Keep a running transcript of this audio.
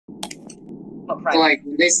So, like,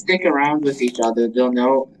 when they stick around with each other, they'll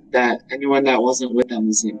know that anyone that wasn't with them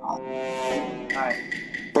is the imposter. Alright.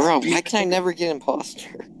 Bro, why can I never get imposter?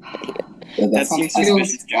 That seems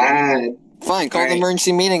suspicious, bad. Fine, call the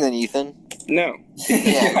emergency meeting then, Ethan. No.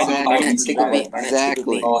 Yeah, exactly.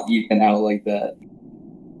 Exactly. Call Ethan out like that.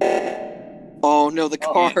 Oh no, the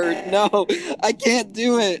card! No! I can't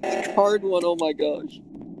do it! The card one, oh my gosh.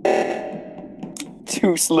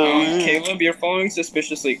 Too slow. Caleb, you're following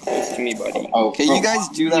suspiciously close to me, buddy. Okay, you guys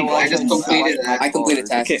do that while I just completed that. I completed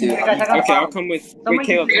task Okay, too. okay, I'll come with. Wait,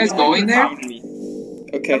 Caleb, you guys going there?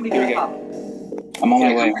 Okay, here we go. I'm on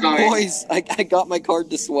my way. Boys, I got my card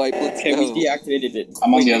to swipe. Let's Okay, go. we deactivated it.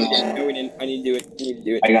 I'm on the other one. No, we didn't. I need to do it. I need to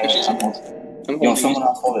do it. I got it. I'm Yo, holding someone it.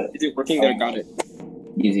 else hold it. Is it working there? Got it.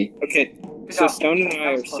 Easy. Okay, so Stone and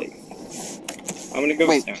I are safe. I'm gonna go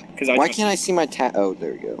with Stone. Because Why can't I see my Oh,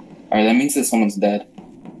 there we go. Alright, that means that someone's dead.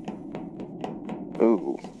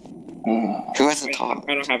 Ooh. Who hasn't talked?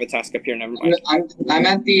 I don't have a task up here, never mind. I'm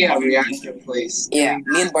at the reactor place. Yeah,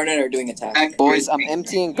 me and Barnett are doing a task. Boys, I'm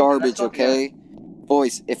emptying garbage, okay?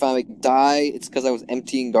 Boys, if I die, it's because I was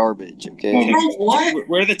emptying garbage, okay? What?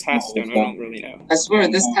 Where are the tasks, Stone? I don't really know. I swear,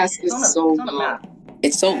 this task is so long.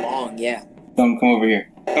 It's so long, yeah. Come over here.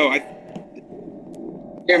 Oh,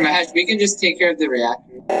 Here, Mahesh, we can just take care of the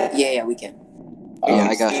reactor. Yeah, we can. Yeah,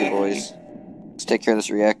 I got you, boys. Let's take care of this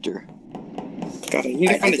reactor. God, I need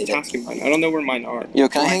to find a task in mine. I don't know where mine are. Yo,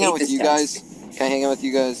 can I hang out with you guys? Can I hang out with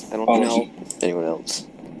you guys? I don't know anyone else.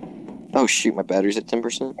 Oh shoot, my battery's at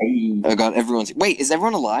 10%. Hey. Oh god, everyone's. Wait, is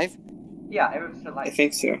everyone alive? Yeah, everyone's alive. I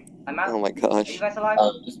think so. I'm out. Oh my Are gosh. you guys alive?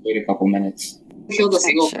 Just wait a couple minutes. Killed a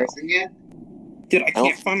single person yet? Dude, I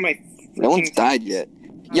can't find my. No one's died yet.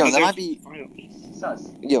 Yo, that might be. Sus.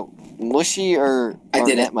 Yo, Mushy or I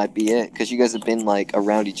did Barnett might be it, because you guys have been like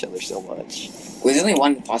around each other so much. There's only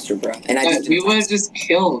one imposter, bro. And We would have just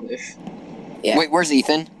killed if. Yeah. Wait, where's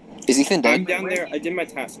Ethan? Is Ethan dead? I'm down there. I did my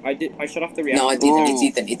task. I shut off the reactor. No, it's Ethan. It's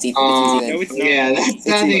Ethan. It's Ethan. No, it's not. Yeah, that's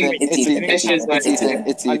sounding It's Ethan. suspicious. It's Ethan.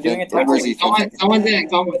 It's I'm doing Ethan. it. Where's Ethan? Someone didn't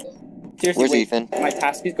come with us. Seriously, Where's wait. Ethan? My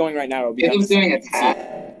task is going right now. It'll be Caleb's done. doing a task.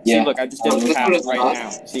 See, Yeah. look, I just did the task right now.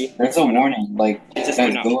 See? There's a warning. Like, It just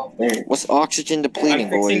guys, went go up. up there. What's oxygen I'm depleting,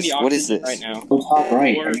 fixing boys? the What is oxygen this? right now. Go top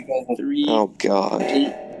right. 4, Are you guys 3, Oh god.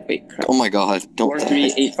 8. Wait, crap. Oh my god. Don't 4, die.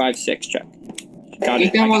 3, 8, 5, 6. Check. Got it.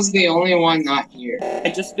 Ethan was the only one not here.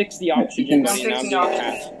 I just fixed the oxygen. I'm and now I'm fixing doing the a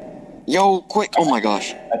task. Yo, quick! Oh my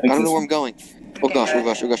gosh. I think don't know where I'm going. Oh gosh, oh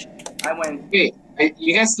gosh, oh gosh. I win. Wait,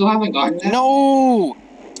 you guys still haven't gotten that? No!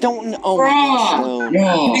 Don't. Oh my gosh, no.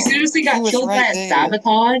 No. We seriously got He was killed right by a there.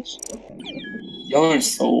 sabotage? Y'all are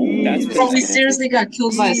so. That's Bro, we seriously got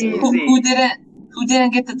killed by who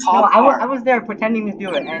didn't get the No, top I part? was there pretending to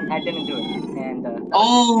do it, and I didn't do it. And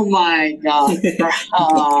Oh my god, bro.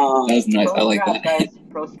 That was nice. I like that. Guys,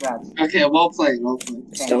 pro strats. Okay, well played, well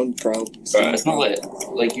played. Stone Pro. It's not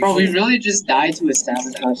like you. Bro, we really just died to a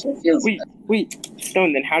sabotage. It feels Wait,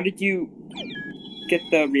 Stone, then how did you get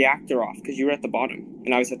the reactor off? Because you were at the bottom,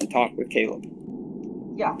 and I was at the top with Caleb.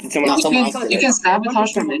 Yeah. Did someone else? you can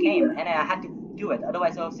sabotage from game, anywhere. and I had to do it.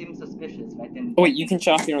 Otherwise, I would seem suspicious if I didn't. Oh wait, you can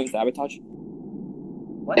shut off your own sabotage?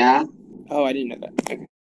 What? Yeah. Oh, I didn't know that.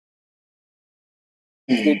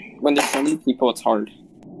 Okay. When there's so many people, it's hard.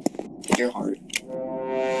 You're hard.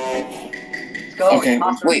 Let's go. Okay.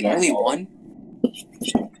 Imposter Wait, again. only one?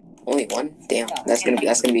 Only one? Damn. That's gonna be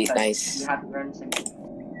nice. You have to earn some.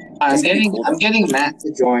 I'm getting Matt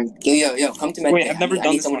to join. Yo, come to Med. Wait, I've never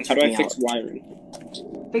done this one. How do I fix wiring?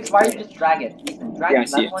 Fix wire, just drag it. Ethan, drag Yeah, I the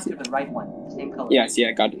see left one to the right one. Same color. Yeah, see,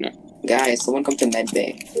 I got it now. Guys, someone come to Med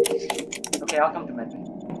Bay. Okay, I'll come to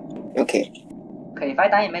medbay. Okay. Okay, if I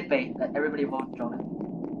die in medbay, everybody vote Jonah.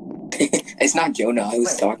 It's not Jonah. I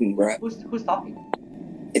was talking, bro. Who's talking?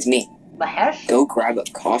 It's me. Mahesh? Go grab a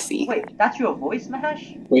coffee. Wait, that's your voice,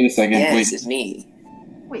 Mahesh? Wait a second. Yes, it's me.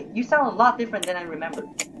 Wait, you sound a lot different than I remembered.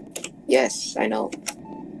 Yes, I know.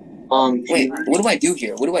 Wait, what do I do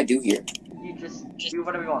here? You just do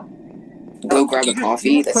whatever you want. Go grab a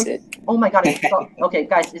coffee. That's it. Oh my god! Okay,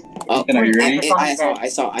 guys. Oh, Are you ready? I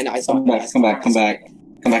saw.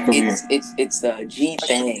 Come back over here. It's the G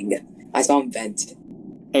Thang. I saw him vent.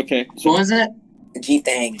 Okay. What was it? G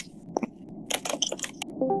Thang.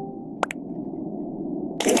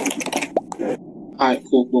 Alright,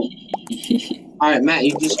 cool. Alright, Matt,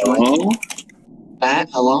 you just joined. Matt,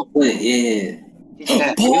 hello? Wait, yeah.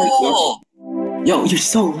 Matt, Oh! Yo, you're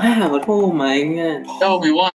so loud. Oh my god. no, we won.